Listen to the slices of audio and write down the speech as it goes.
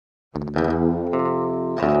What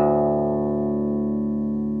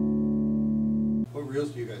reels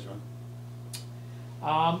do you guys run?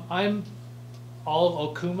 I'm all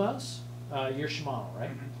of Okuma's. You're Shimano, right?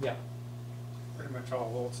 Mm-hmm. Yeah. Pretty much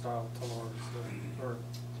all old style Talors, or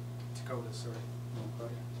Dakotas, sorry.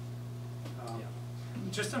 Okay. Yeah.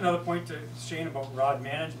 Just another point to Shane about rod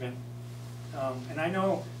management. And I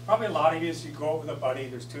know probably a lot of you go out with a buddy,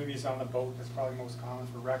 there's two of you on the boat, that's probably most common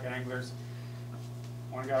for wreck anglers.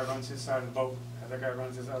 One guy runs his side of the boat, the other guy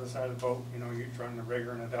runs his other side of the boat. You know, you're running a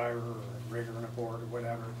rigger and a diver, or a rigger and a board, or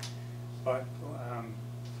whatever. But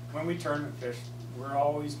when we tournament fish, we're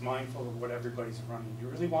always mindful of what everybody's running. You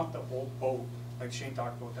really want the whole boat, like Shane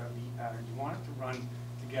talked about that lead pattern, you want it to run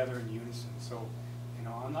together in unison. So, you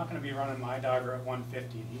know, I'm not going to be running my diver at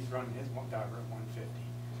 150 and he's running his diver at 150.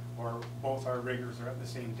 Or both our riggers are at the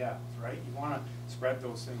same depth, right? You want to spread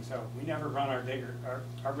those things out. We never run our digger,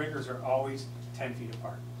 our riggers are always 10 feet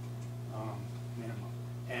apart, minimum.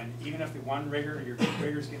 And even if the one rigger, your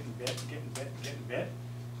rigger's getting bit,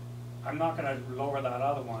 I'm not going to lower that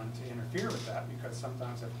other one to interfere with that, because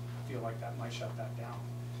sometimes I feel like that might shut that down.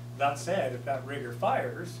 That said, if that rigger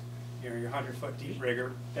fires, you know, your 100-foot deep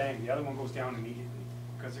rigger, bang, the other one goes down immediately,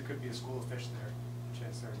 because there could be a school of fish there.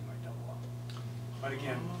 Chance there you might double up. But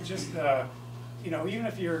again, it's just, you know, even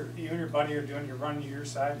if you and your buddy are you're running your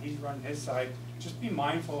side, he's running his side, just be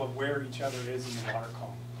mindful of where each other is in the water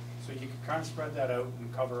column. So you can kind of spread that out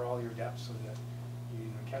and cover all your depths so that you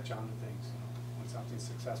know, catch on to things. You know, when something's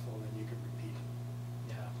successful, then you can repeat.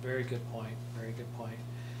 Yeah, very good point. Very good point.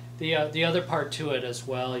 The other part to it as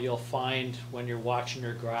well, you'll find when you're watching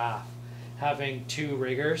your graph, having two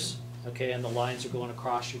riggers, okay, and the lines are going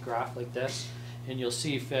across your graph like this, and you'll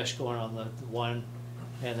see fish going on the one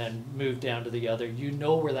and then move down to the other. You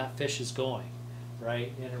know where that fish is going,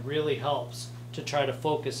 right? And it really helps to try to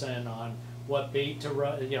focus in on what bait to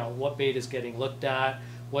run, you know, what bait is getting looked at,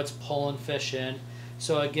 what's pulling fish in.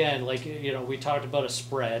 So again, like, you know, we talked about a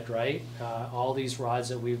spread, right? All these rods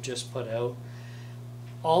that we've just put out,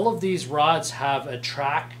 all of these rods have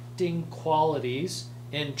attracting qualities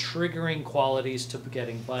and triggering qualities to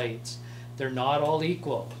getting bites. They're not all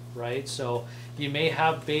equal, right? So you may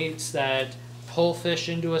have baits that pull fish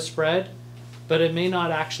into a spread, but it may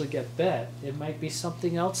not actually get bit. It might be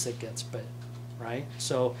something else that gets bit, right?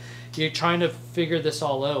 So you're trying to figure this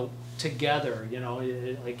all out together. You know,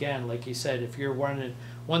 again, like you said, if you're running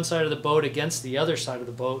one side of the boat against the other side of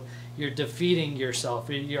the boat, you're defeating yourself.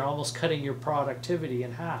 You're almost cutting your productivity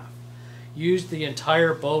in half. Use the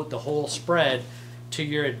entire boat, the whole spread, to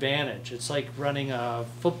your advantage. It's like running a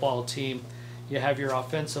football team. You have your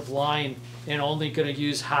offensive line and only going to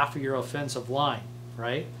use half of your offensive line,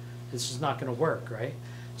 right? This is not going to work, right?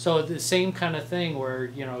 So the same kind of thing where,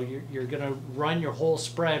 you know, you're going to run your whole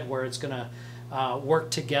spread where it's going to work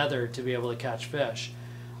together to be able to catch fish.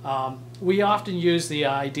 We often use the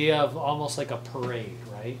idea of almost like a parade,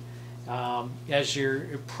 right? As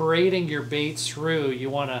you're parading your baits through, you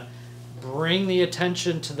want to bring the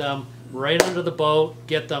attention to them right under the boat,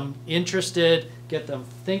 get them interested, get them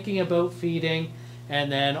thinking about feeding,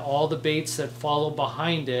 and then all the baits that follow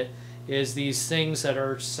behind it is these things that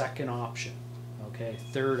are second option, okay,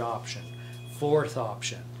 third option, fourth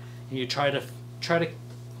option. And you try to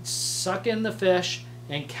suck in the fish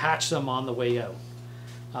and catch them on the way out.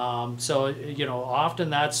 So, you know, often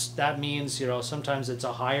that means, you know, sometimes it's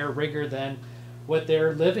a higher rigger than what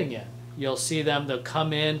they're living in. You'll see them, they'll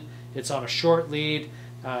come in, it's on a short lead,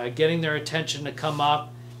 getting their attention to come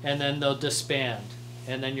up, and then they'll disband.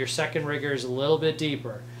 And then your second rigger is a little bit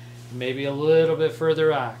deeper, maybe a little bit further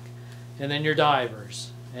back. And then your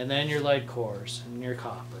divers, and then your lead cores, and your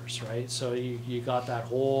coppers, right? So you got that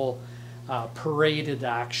whole paraded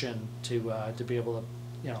action to be able to,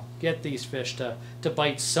 you know, get these fish to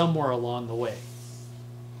bite somewhere along the way.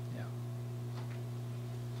 Yeah.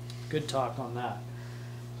 Good talk on that.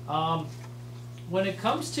 When it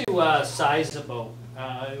comes to size of boat,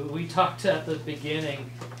 we talked at the beginning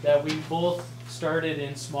that we both started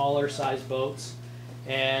in smaller size boats,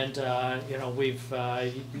 and you know, we've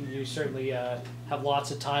you certainly have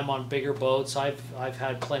lots of time on bigger boats. I've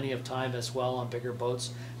had plenty of time as well on bigger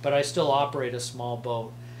boats, but I still operate a small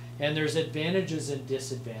boat, and there's advantages and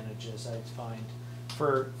disadvantages I find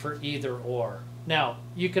for either or. Now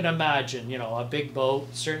you can imagine, you know, a big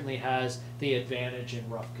boat certainly has the advantage in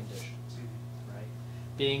rough conditions.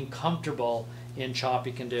 Being comfortable in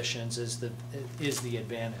choppy conditions is the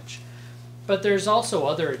advantage. But there's also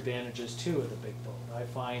other advantages too with a big boat, I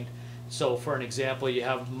find. So for an example, you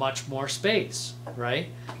have much more space, right?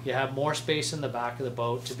 You have more space in the back of the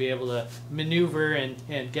boat to be able to maneuver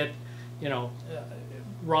and get, you know,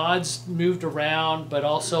 rods moved around, but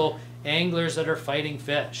also anglers that are fighting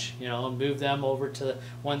fish, you know, and move them over to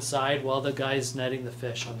one side while the guy's netting the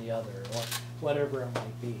fish on the other, or whatever it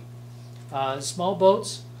might be. Small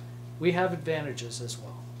boats, we have advantages as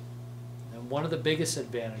well. And one of the biggest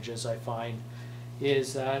advantages I find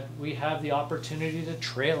is that we have the opportunity to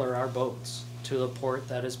trailer our boats to the port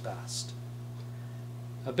that is best.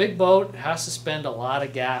 A big boat has to spend a lot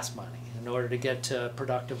of gas money in order to get to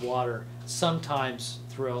productive water sometimes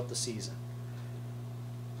throughout the season.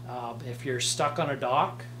 If you're stuck on a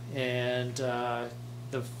dock and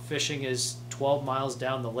the fishing is 12 miles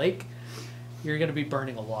down the lake, you're going to be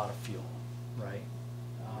burning a lot of fuel, right?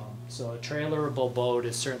 So a trailerable boat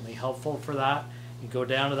is certainly helpful for that. You go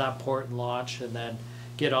down to that port and launch and then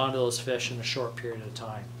get onto those fish in a short period of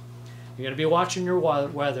time. You're going to be watching your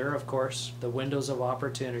weather, of course, the windows of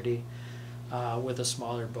opportunity with a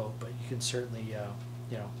smaller boat, but you can certainly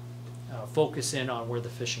focus in on where the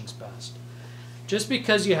fishing's best. Just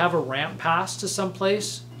because you have a ramp pass to some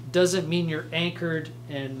place doesn't mean you're anchored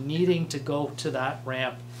and needing to go to that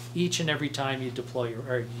ramp each and every time you deploy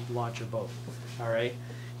or you launch your boat. All right,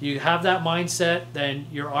 you have that mindset, then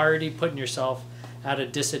you're already putting yourself at a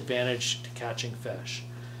disadvantage to catching fish.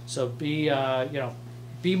 So be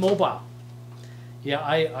mobile. Yeah,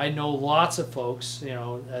 I know lots of folks,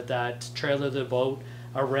 that trailer the boat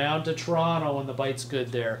around to Toronto when the bite's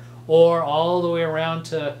good there, or all the way around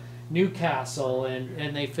to Newcastle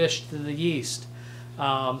and they fish to the east.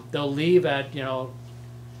 They'll leave at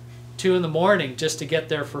 2 in the morning just to get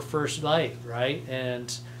there for first light, right?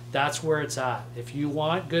 And that's where it's at. If you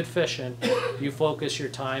want good fishing, you focus your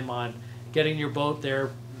time on getting your boat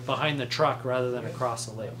there behind the truck rather than across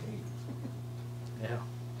the lake. Yeah.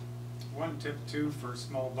 One tip too for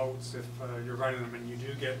small boats, if you're running them and you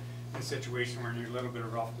do get in a situation where you're in a little bit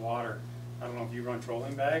of rough water, I don't know if you run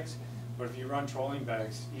trolling bags, but if you run trolling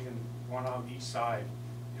bags, even one on each side,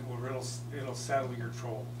 it'll settle your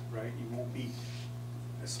troll, right? You won't be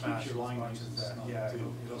smashed as much as that. Yeah,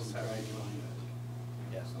 it'll settle.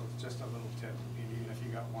 Yeah. So it's just a little tip. Even if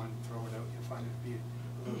you got one, throw it out, you'll find it be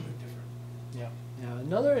a little bit different. Yeah. Now,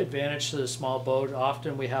 another advantage to the small boat,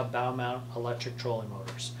 often we have bow mount electric trolling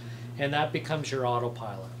motors, and that becomes your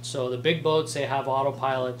autopilot. So the big boats, they have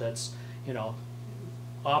autopilot that's,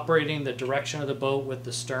 operating the direction of the boat with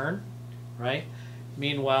the stern, right?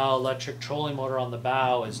 Meanwhile, electric trolling motor on the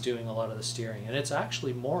bow is doing a lot of the steering, and it's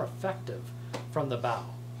actually more effective from the bow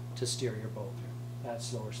to steer your boat at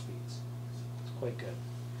slower speeds. It's quite good.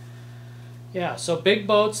 Yeah, so big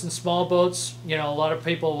boats and small boats, a lot of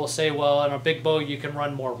people will say, well, on a big boat you can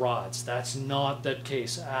run more rods. That's not the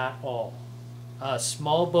case at all. A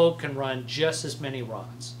small boat can run just as many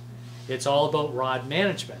rods. It's all about rod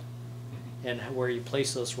management and where you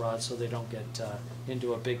place those rods so they don't get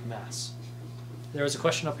into a big mess. There was a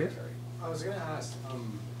question up here. I was going to ask,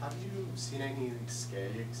 have you seen any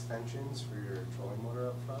skeg extensions for your trolling motor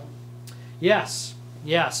up front? Yes,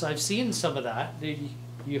 I've seen some of that.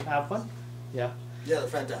 You have one? Yeah. Yeah, they're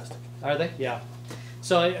fantastic. Are they? Yeah.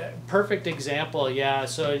 So perfect example. Yeah.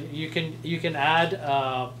 So you can add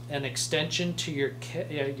an extension to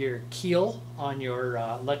your keel on your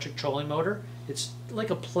electric trolling motor. It's like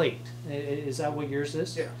a plate. Is that what yours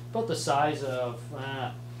is? Yeah. About the size of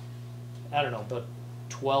I don't know, about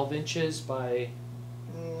 12 inches by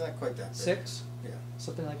Not quite that big. 6. Yeah.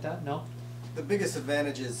 Something like that. No. The biggest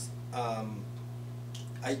advantage is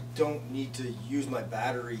I don't need to use my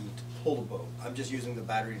battery to pull the boat. I'm just using the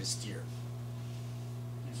battery to steer.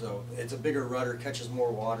 So it's a bigger rudder, catches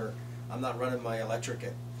more water. I'm not running my electric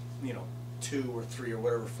at 2 or 3 or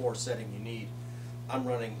whatever 4 setting you need. I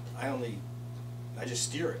just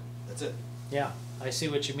steer it. That's it. Yeah, I see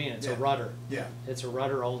what you mean. It's a Yeah. rudder. Yeah. It's a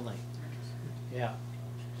rudder only. Yeah.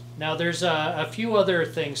 Now there's a few other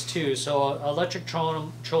things too. So electric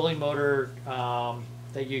trolling motor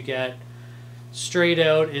that you get straight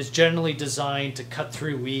out is generally designed to cut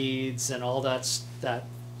through weeds and all that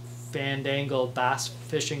fandangle bass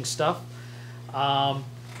fishing stuff.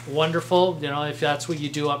 Wonderful, if that's what you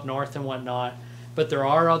do up north and whatnot. But there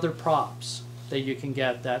are other props that you can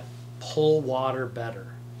get that pull water better.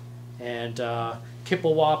 And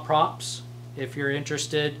Kippewa props, if you're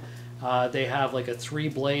interested, they have like a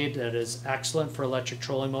 3-blade that is excellent for electric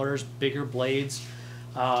trolling motors, bigger blades,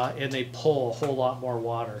 and they pull a whole lot more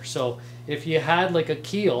water. So if you had like a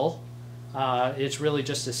keel, it's really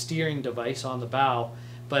just a steering device on the bow,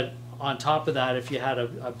 but on top of that, if you had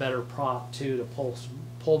a better prop too to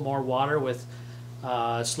pull more water with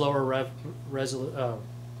slower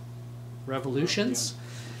revolutions,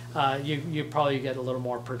 you probably get a little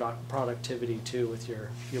more productivity too with your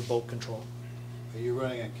boat control. Are you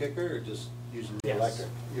running a kicker or just using the Yes. electric,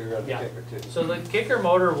 you're on the Yeah. kicker too. So the kicker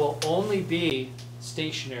motor will only be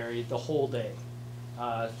stationary the whole day,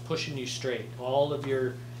 pushing you straight. All of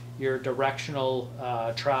your directional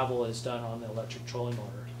travel is done on the electric trolling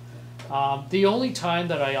motor. The only time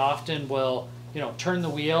that I often will, turn the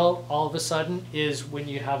wheel all of a sudden is when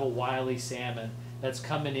you have a wily salmon that's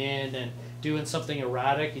coming in and doing something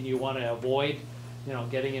erratic, and you want to avoid,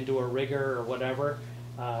 getting into a rigger or whatever.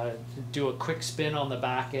 Do a quick spin on the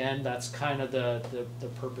back end. That's kind of the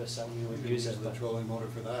purpose that we would You use use it. the But trolling motor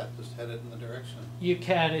for that, just head it in the direction. you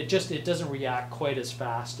can. It doesn't react quite as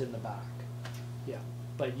fast in the back. Yeah,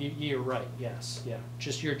 but you're right. Yes, yeah.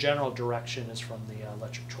 Just your general direction is from the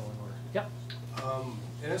electric trolling motor. Yep.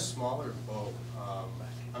 In a smaller boat,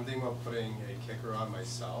 I'm thinking about putting a kicker on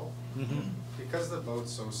myself. Mm-hmm. Because the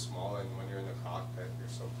boat's so small and when you're in the cockpit, you're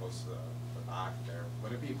so close to the back there,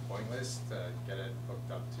 would it be pointless to get it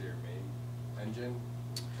hooked up to your main engine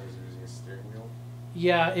in terms of using a steering wheel?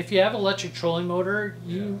 Yeah, if you have electric trolling motor,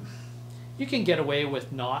 you can get away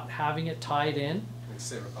with not having it tied in. Like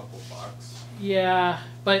save a couple bucks. Yeah,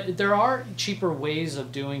 but there are cheaper ways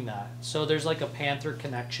of doing that. So there's like a Panther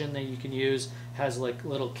connection that you can use, has like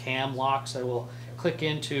little cam locks that will click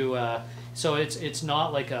into, so it's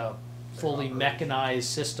not like a fully mechanized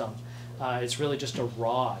system. It's really just a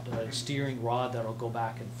rod, a steering rod that'll go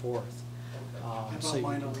back and forth. I So bought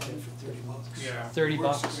mine online for $30. Yeah. 30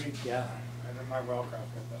 Works bucks, great. yeah. I think my Wellcraft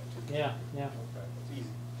got that too. Yeah, yeah. It's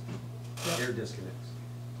easy. Air disconnects.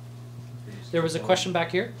 There was a question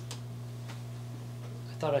back here?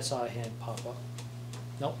 I thought I saw a hand pop up.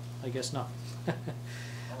 Nope, I guess not.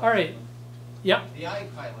 All right. Yep. The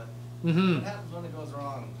iPilot. Mm-hmm. What happens when it goes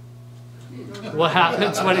wrong? What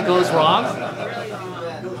happens when it goes wrong?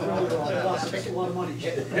 Takes a lot of money.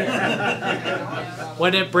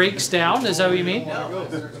 When it breaks down, is that what you mean? It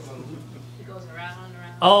goes around and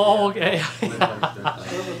around. Oh, okay.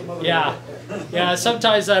 Yeah, yeah.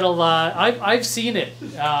 Sometimes that'll. I've seen it,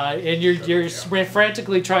 and you're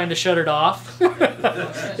frantically trying to shut it off,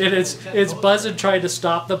 and it's buzzing trying to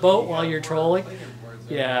stop the boat while you're trolling.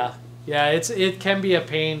 Yeah, yeah. It can be a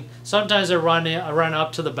pain. Sometimes I run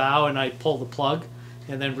up to the bow and I pull the plug,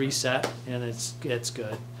 and then reset, and it's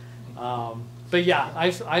good. But yeah,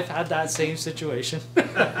 I've had that same situation.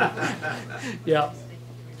 Yeah.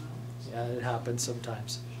 Yeah, it happens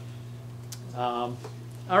sometimes. All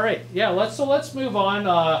right, yeah. Let's move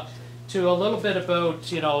on to a little bit about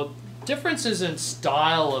differences in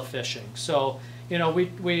style of fishing. So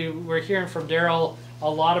we're hearing from Darryl a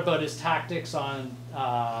lot about his tactics on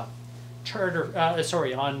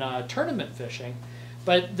tournament fishing,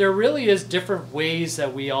 but there really is different ways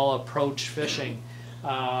that we all approach fishing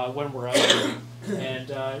when we're out there.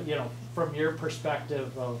 And from your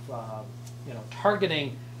perspective of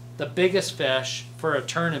targeting the biggest fish for a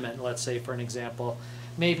tournament, let's say for an example,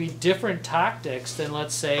 maybe different tactics than,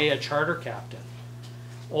 let's say, a charter captain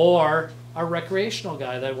or a recreational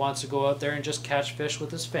guy that wants to go out there and just catch fish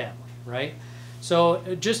with his family, right? So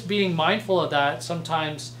just being mindful of that.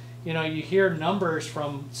 Sometimes you hear numbers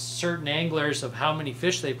from certain anglers of how many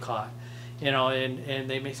fish they've caught, and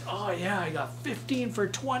they may say, oh yeah, I got 15 for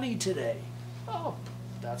 20 today. Oh,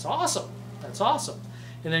 that's awesome. That's awesome.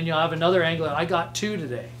 And then you'll have another angler, I got 2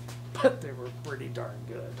 today, but they were pretty darn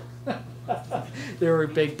good. They were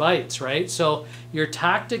big bites, right? So your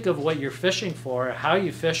tactic of what you're fishing for, how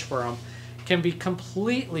you fish for them, can be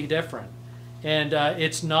completely different. And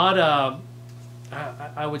it's not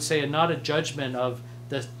I would say not a judgment of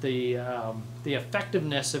the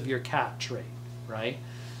effectiveness of your catch rate, right?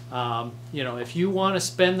 If you want to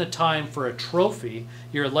spend the time for a trophy,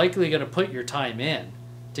 you're likely going to put your time in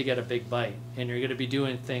to get a big bite, and you're going to be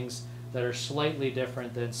doing things that are slightly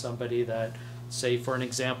different than somebody that, say for an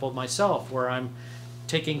example myself, where I'm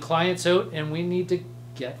taking clients out and we need to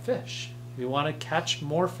get fish. We want to catch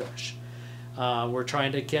more fish. We're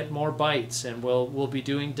trying to get more bites, and we'll be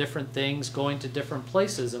doing different things, going to different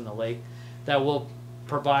places in the lake that will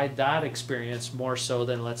provide that experience more so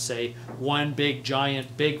than, let's say, one big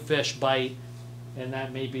giant big fish bite, and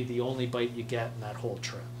that may be the only bite you get in that whole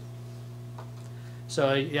trip.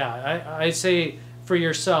 So yeah, I say for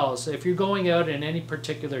yourselves, if you're going out in any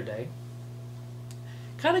particular day,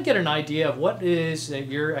 kind of get an idea of what is that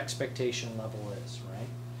your expectation level is, right?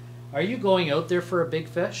 Are you going out there for a big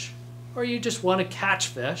fish? Or you just want to catch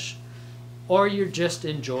fish? Or you're just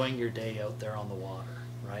enjoying your day out there on the water,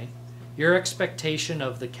 right? Your expectation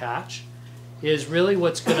of the catch is really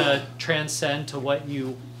what's going to transcend to what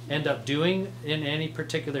you end up doing in any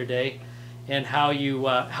particular day, and how you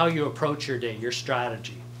approach your day, your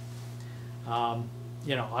strategy.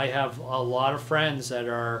 I have a lot of friends that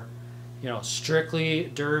are, you know,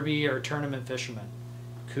 strictly derby or tournament fishermen,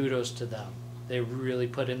 kudos to them. They really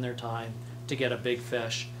put in their time to get a big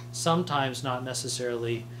fish. Sometimes not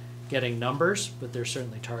necessarily getting numbers, but they're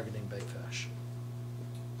certainly targeting big fish.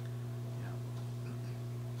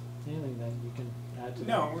 Yeah. Anything that you can add to that?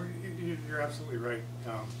 No, you're absolutely right.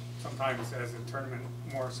 Sometimes as a tournament,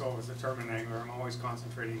 more so as a tournament angler, I'm always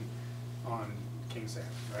concentrating on king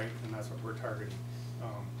salmon, right? And that's what we're targeting.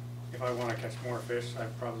 If I want to catch more fish,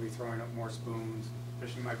 I'm probably throwing up more spoons,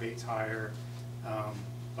 fishing my baits higher.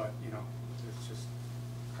 But you know, it's just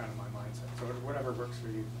kind of my mindset. So whatever works for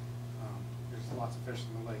you. There's lots of fish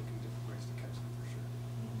in the lake and different ways to catch them for sure.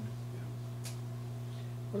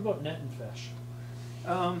 What about netting fish?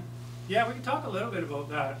 Yeah, we can talk a little bit about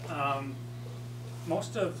that. I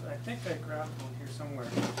think I grabbed one here somewhere.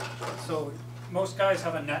 So most guys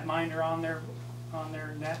have a net minder on their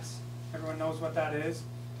nets. Everyone knows what that is.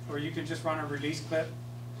 Or you could just run a release clip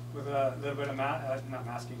with a little bit of not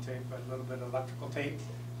masking tape, but a little bit of electrical tape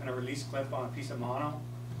and a release clip on a piece of mono.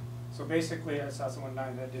 So basically, I saw someone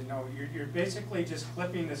that didn't know. You're basically just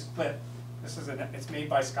clipping this clip. This is it's made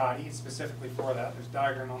by Scotty. It's specifically for that. There's a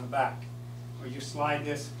diagram on the back where you slide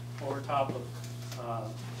this over top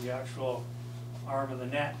of the actual arm of the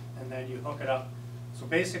net, and then you hook it up. So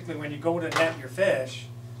basically, when you go to net your fish,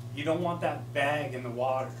 you don't want that bag in the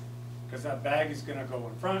water, because that bag is going to go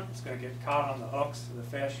in front. It's going to get caught on the hooks of the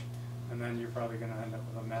fish, and then you're probably going to end up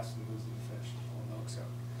with a mess and losing the fish, pulling the hooks out.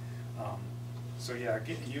 So yeah,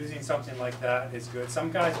 using something like that is good.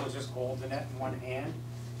 Some guys will just hold the net in one hand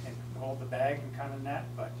and hold the bag and kind of net,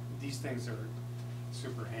 but these things are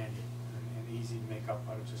super handy and easy to make up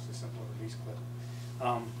out of just a simple release clip.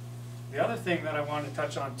 The other thing that I wanted to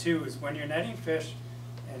touch on too is when you're netting fish,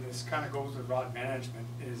 and this kind of goes with rod management,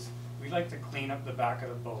 is we like to clean up the back of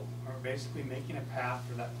the boat, or basically making a path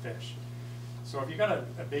for that fish. So if you got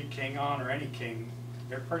a big king on, or any king,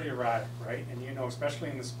 they're pretty erratic, right? And you know, especially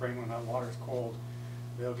in the spring when that water's cold,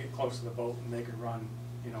 they'll get close to the boat and they could run,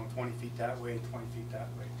 you know, 20 feet that way, 20 feet that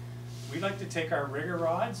way. We like to take our rigger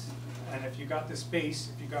rods, and if you got the space,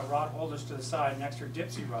 if you got rod holders to the side, an extra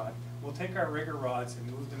dipsy rod, we'll take our rigger rods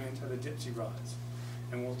and move them into the dipsy rods.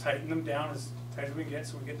 And we'll tighten them down as tight as we can get,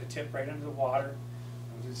 so we get the tip right into the water.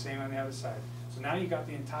 And we'll do the same on the other side. So now you got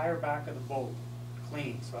the entire back of the boat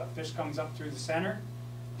clean. So that fish comes up through the center.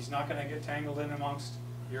 He's not going to get tangled in amongst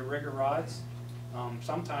your rigger rods.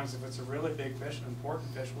 Sometimes if it's a really big fish, an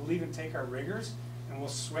important fish, we'll even take our riggers and we'll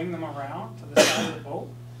swing them around to the side of the boat.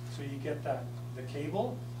 So you get the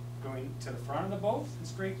cable going to the front of the boat and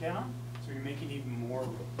straight down. So you're making even more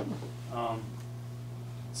room.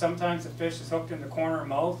 Sometimes the fish is hooked in the corner of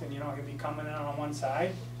mouth, and you know he'll be coming in on one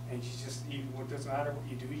side, and it doesn't matter what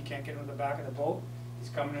you do, you can't get him to the back of the boat. He's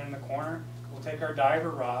coming in the corner. We'll take our diver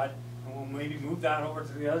rod and we'll maybe move that over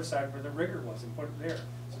to the other side where the rigger was and put it there.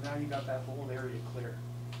 So now you got that whole area clear.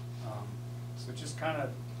 So just kind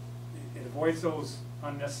of it avoids those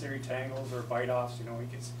unnecessary tangles or bite offs. You know, he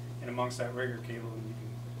gets in amongst that rigger cable and you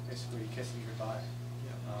can basically kiss him goodbye.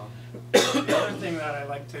 The other thing that I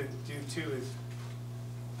like to do too is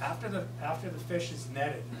after the fish is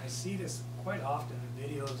netted, and I see this quite often in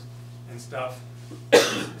videos and stuff,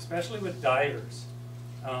 especially with divers.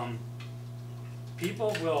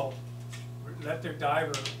 People will let their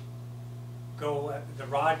diver go, the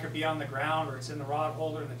rod could be on the ground or it's in the rod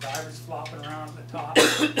holder and the diver's flopping around at the top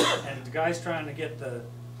and the guy's trying to get the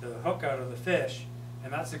hook out of the fish,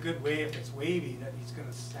 and that's a good way, if it's wavy, that he's going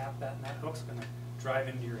to snap that and that hook's going to drive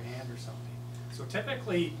into your hand or something. So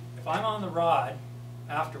typically, if I'm on the rod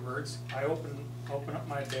afterwards, I open up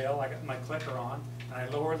my bail, I got my clicker on, and I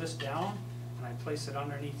lower this down and I place it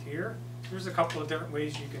underneath here. There's a couple of different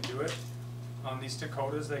ways you can do it. On these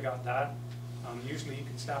Dakotas, they got that. Usually you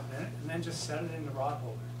can stop it in it and then just set it in the rod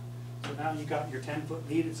holder. So now you got your 10-foot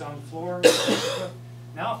lead, it's on the floor.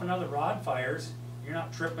 Now if another rod fires, you're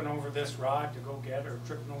not tripping over this rod to go get or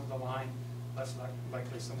tripping over the line. Less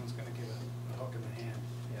likely someone's going to get a hook in the hand.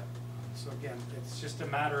 Yeah. So again, it's just a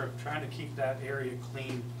matter of trying to keep that area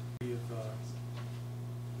clean of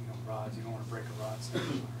rods. You don't want to break a rod section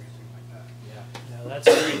or anything like that. Yeah, that's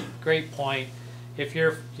a great point. If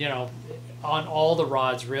you're, on all the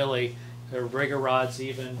rods really, the rigger rods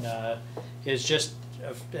even, is just,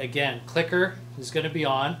 again, clicker is going to be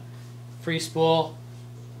on, free spool,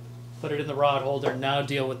 put it in the rod holder, now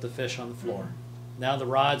deal with the fish on the floor. Now the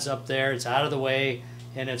rod's up there, it's out of the way,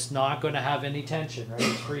 and it's not going to have any tension, right?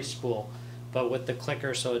 It's free spool. But with the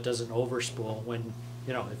clicker, so it doesn't overspool when,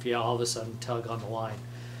 if you all of a sudden tug on the line,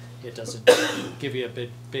 it doesn't give you a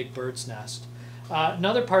big bird's nest.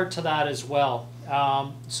 Another part to that as well.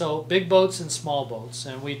 So big boats and small boats,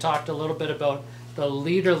 and we talked a little bit about the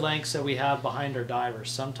leader lengths that we have behind our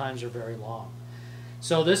divers sometimes are very long.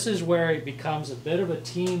 So this is where it becomes a bit of a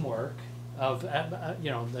teamwork of, you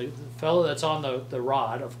know, the fellow that's on the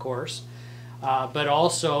rod, of course, but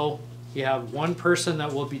also you have one person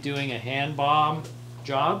that will be doing a hand bomb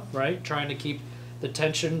job, right? Trying to keep the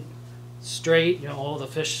tension straight. You know, oh, the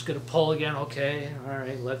fish is going to pull again. Okay, all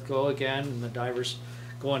right, let go again, and the diver's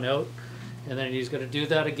going out, and then he's going to do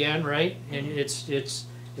that again, right? And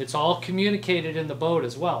it's all communicated in the boat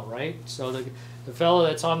as well, right? So the fellow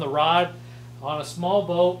that's on the rod. On a small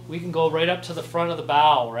boat, we can go right up to the front of the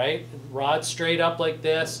bow, right? Rod straight up like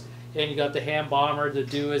this, and you got the hand bomber to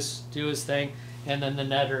do his thing, and then the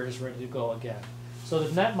netter is ready to go again. So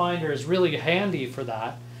the net minder is really handy for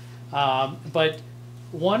that. But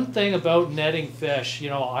one thing about netting fish,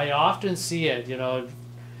 you know, I often see it, you know,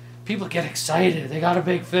 people get excited. They got a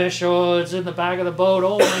big fish. Oh, it's in the back of the boat.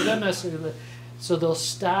 Oh my goodness. So they'll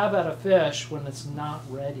stab at a fish when it's not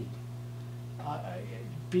ready.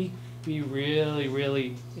 Be really,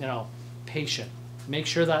 really, you know, patient. Make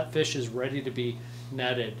sure that fish is ready to be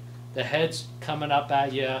netted. The head's coming up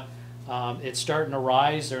at you. It's starting to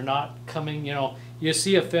rise. They're not coming, you know, you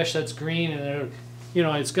see a fish that's green and, you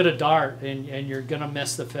know, it's going to dart and you're going to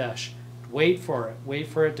miss the fish. Wait for it. Wait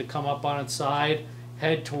for it to come up on its side,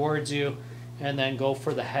 head towards you, and then go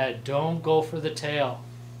for the head. Don't go for the tail.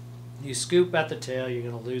 You scoop at the tail, you're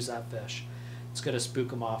going to lose that fish. It's going to spook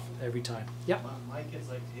them off every time. Yep. My kids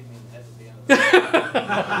like to hit me in the head at the end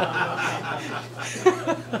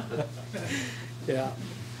of the Yeah.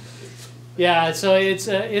 Yeah, so it's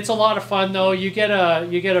a lot of fun though. You get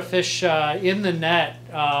a fish in the net.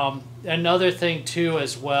 Another thing too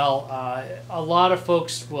as well. A lot of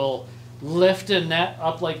folks will lift a net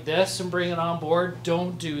up like this and bring it on board.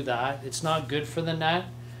 Don't do that. It's not good for the net.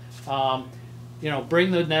 You know,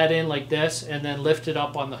 bring the net in like this and then lift it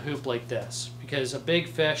up on the hoop like this, because a big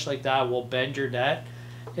fish like that will bend your net,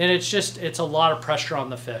 and it's a lot of pressure on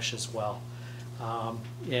the fish as well.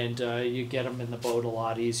 And you get them in the boat a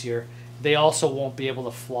lot easier. They also won't be able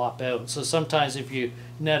to flop out. So sometimes if you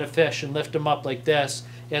net a fish and lift them up like this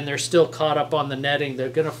and they're still caught up on the netting, they're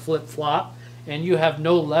going to flip flop and you have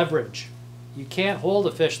no leverage. You can't hold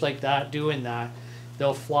a fish like that doing that.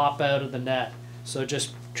 They'll flop out of the net. So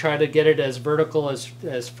just try to get it as vertical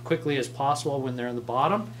as quickly as possible when they're in the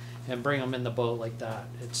bottom, and bring them in the boat like that.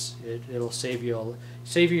 It'll save you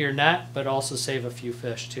your net, but also save a few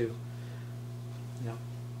fish too. Yeah.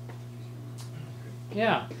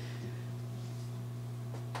 Yeah.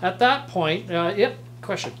 At that point, yep.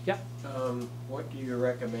 Question. Yep. What do you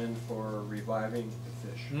recommend for reviving the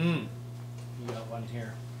fish? You got one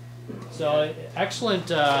here. So excellent.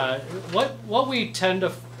 What we tend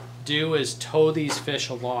to do is tow these fish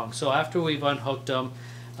along. So after we've unhooked them,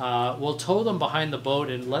 we'll tow them behind the boat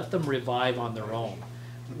and let them revive on their own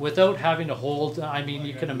without having to hold. I mean,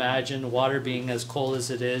 you can imagine water being as cold as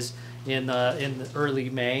it is in the early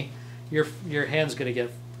May. Your hand's going to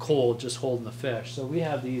get cold just holding the fish. So we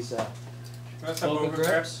have these boga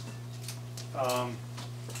grips.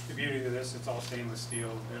 The beauty of this, it's all stainless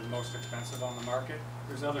steel. They're the most expensive on the market.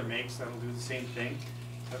 There's other makes that'll do the same thing,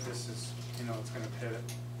 but this is, you know, it's going to pivot.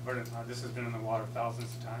 But this has been in the water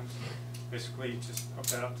thousands of times. Basically, just hook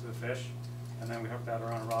that up to the fish, and then we hook that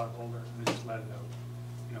around a rod holder, and then just let it out.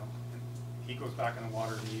 You know, and he goes back in the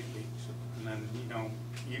water immediately, and then, you know,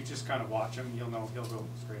 you just kind of watch him. You'll know he'll go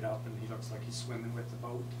straight up, and he looks like he's swimming with the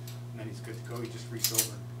boat, and then he's good to go. You just reach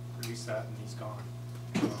over, release that, and he's gone.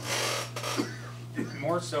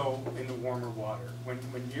 More so in the warmer water. When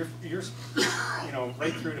you're you know,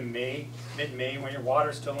 right through to May, mid-May, when your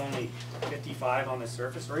water's still only 55 on the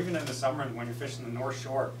surface, or even in the summer when you're fishing the North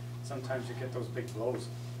Shore, sometimes you get those big blows.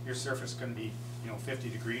 Your surface can be, you know, 50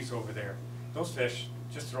 degrees over there. Those fish,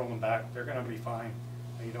 just throw them back. They're going to be fine.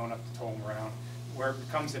 You don't have to tow them around. Where it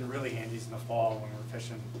comes in really handy is in the fall when we're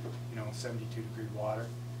fishing, you know, 72-degree water.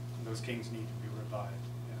 Those kings need to be revived.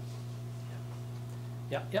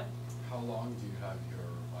 Yeah. Yep. How long do you have your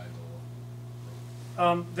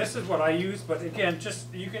revival? This is what I use, but again,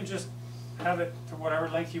 you can just have it to whatever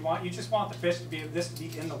length you want. You just want the fish to be in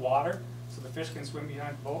the water, so the fish can swim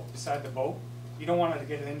beside the boat. You don't want it to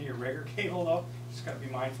get into your rigger cable though. You just got to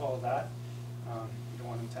be mindful of that. You don't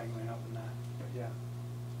want them tangling up in that. But yeah.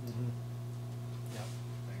 Yeah.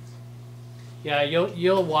 Thanks. Yeah,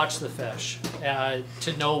 you'll watch the fish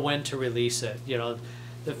to know when to release it. You know,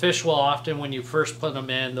 the fish will often, when you first put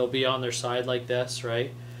them in, they'll be on their side like this,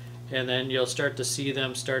 right? And then you'll start to see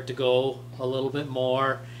them start to go a little bit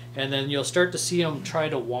more, and then you'll start to see them try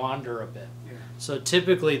to wander a bit. Yeah. So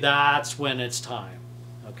typically that's when it's time,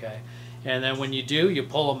 okay? And then when you do, you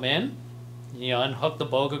pull them in, you unhook the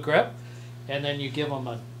boga grip, and then you give them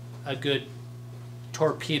a good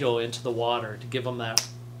torpedo into the water to give them that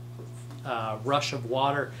rush of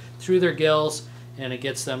water through their gills, and it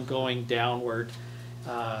gets them going downward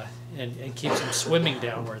and keeps them swimming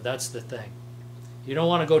downward. That's the thing. You don't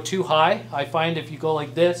want to go too high. I find if you go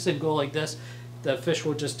like this and go like this, the fish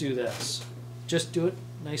will just do this. Just do it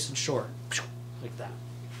nice and short, like that.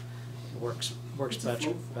 It works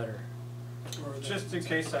better. Just in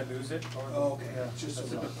case I lose it. Or, Oh, okay, yeah, just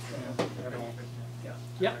that's a it. rough, I don't- yeah.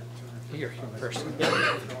 Yeah. Here, first.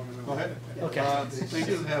 Go ahead. Okay. They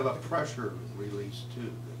do have a pressure release too that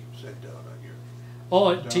you set down on your.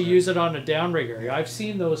 Oh, to use it on a downrigger. I've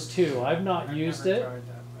seen those too. I've not I've used never it. tried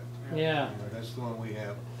that, but, Yeah. That's the one we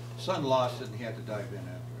have. Son lost it and he had to dive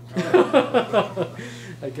in after it.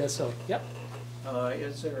 I guess so. Yep.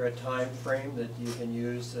 Is there a time frame that you can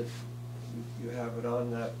use that you have it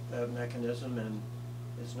on that mechanism and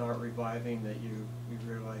it's not reviving, that you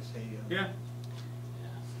realize, hey, Yeah.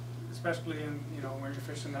 Especially in, when you're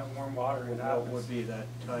fishing that warm water, it what happens. would be that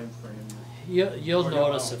time frame? You'll Or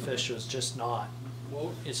notice no. the fish was just not.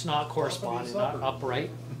 It's not corresponding, not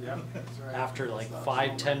upright. Yeah, that's right. After like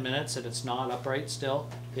 5-10 minutes and it's not upright still,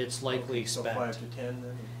 it's likely So spent. 5 to 10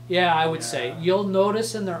 then? Yeah, I would say. Yeah. You'll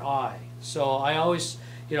notice in their eye. So I always,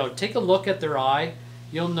 take a look at their eye.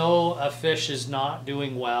 You'll know a fish is not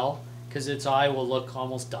doing well because its eye will look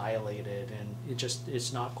almost dilated and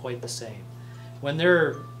it's not quite the same. When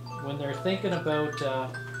they're thinking about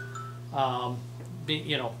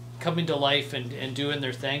coming to life and doing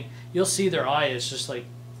their thing, you'll see their eye is just like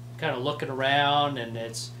kind of looking around, and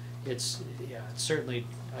it's certainly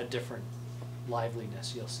a different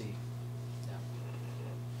liveliness you'll see.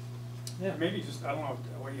 Yeah. Maybe just, I don't know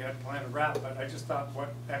what you had planned to wrap, but I just thought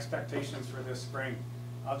what expectations for this spring.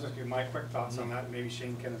 I'll just give my quick thoughts on that, and maybe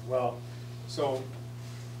Shane can as well. So,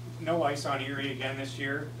 no ice on Erie again this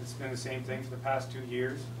year. It's been the same thing for the past 2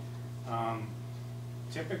 years.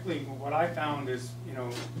 Typically, what I found is,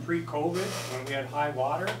 pre-COVID, when we had high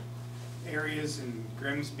water, areas in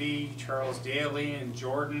Grimsby, Charles Daly, and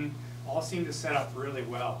Jordan all seemed to set up really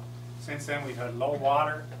well. Since then, we've had low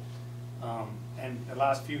water, and the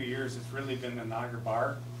last few years, it's really been the Niagara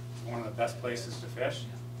Bar. It's one of the best places to fish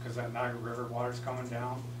because that Niagara River water's coming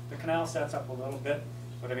down. The canal sets up a little bit,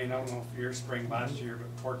 but I don't know if your spring last year,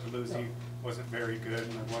 but Port Dalhousie wasn't very good,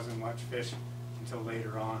 and there wasn't much fish until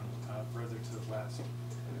later on, further to the west.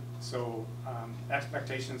 So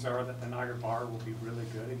expectations are that the Niagara Bar will be really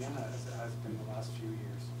good again, as it has been the last few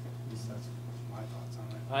years. At least that's my thoughts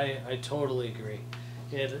on it. I totally agree.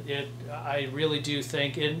 I really do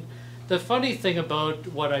think, and the funny thing about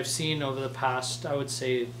what I've seen over the past, I would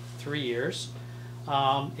say 3 years,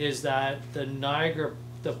 is that the Niagara,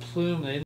 the plume,